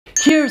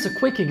Here's a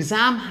quick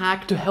exam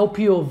hack to help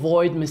you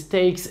avoid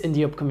mistakes in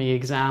the upcoming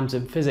exams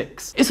in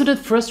physics. Isn't it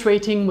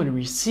frustrating when you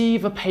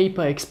receive a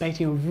paper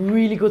expecting a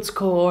really good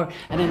score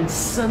and then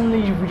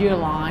suddenly you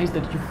realize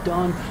that you've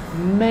done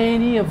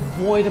many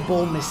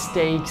avoidable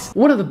mistakes?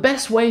 One of the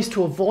best ways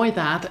to avoid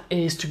that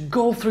is to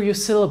go through your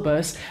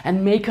syllabus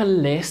and make a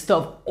list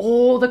of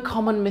all the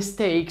common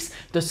mistakes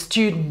the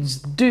students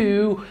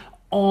do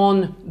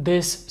on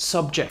this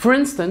subject. For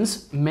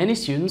instance, many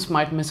students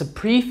might miss a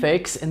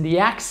prefix in the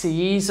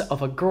axes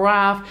of a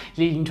graph,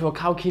 leading to a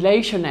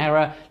calculation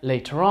error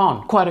later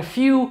on. Quite a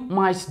few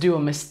might do a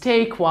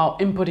mistake while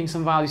inputting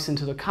some values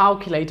into the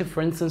calculator,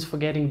 for instance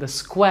forgetting the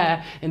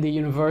square in the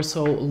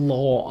universal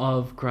law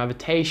of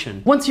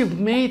gravitation. Once you've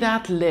made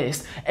that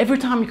list, every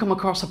time you come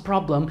across a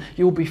problem,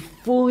 you will be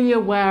fully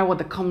aware what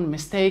the common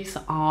mistakes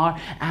are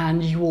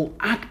and you will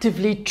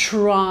actively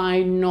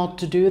try not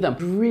to do them.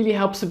 It really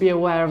helps to be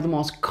aware of the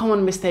most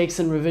common mistakes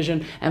in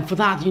revision, and for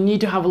that you need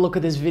to have a look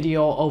at this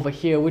video over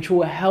here, which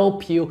will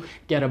help you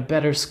get a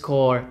better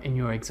score in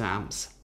your exams.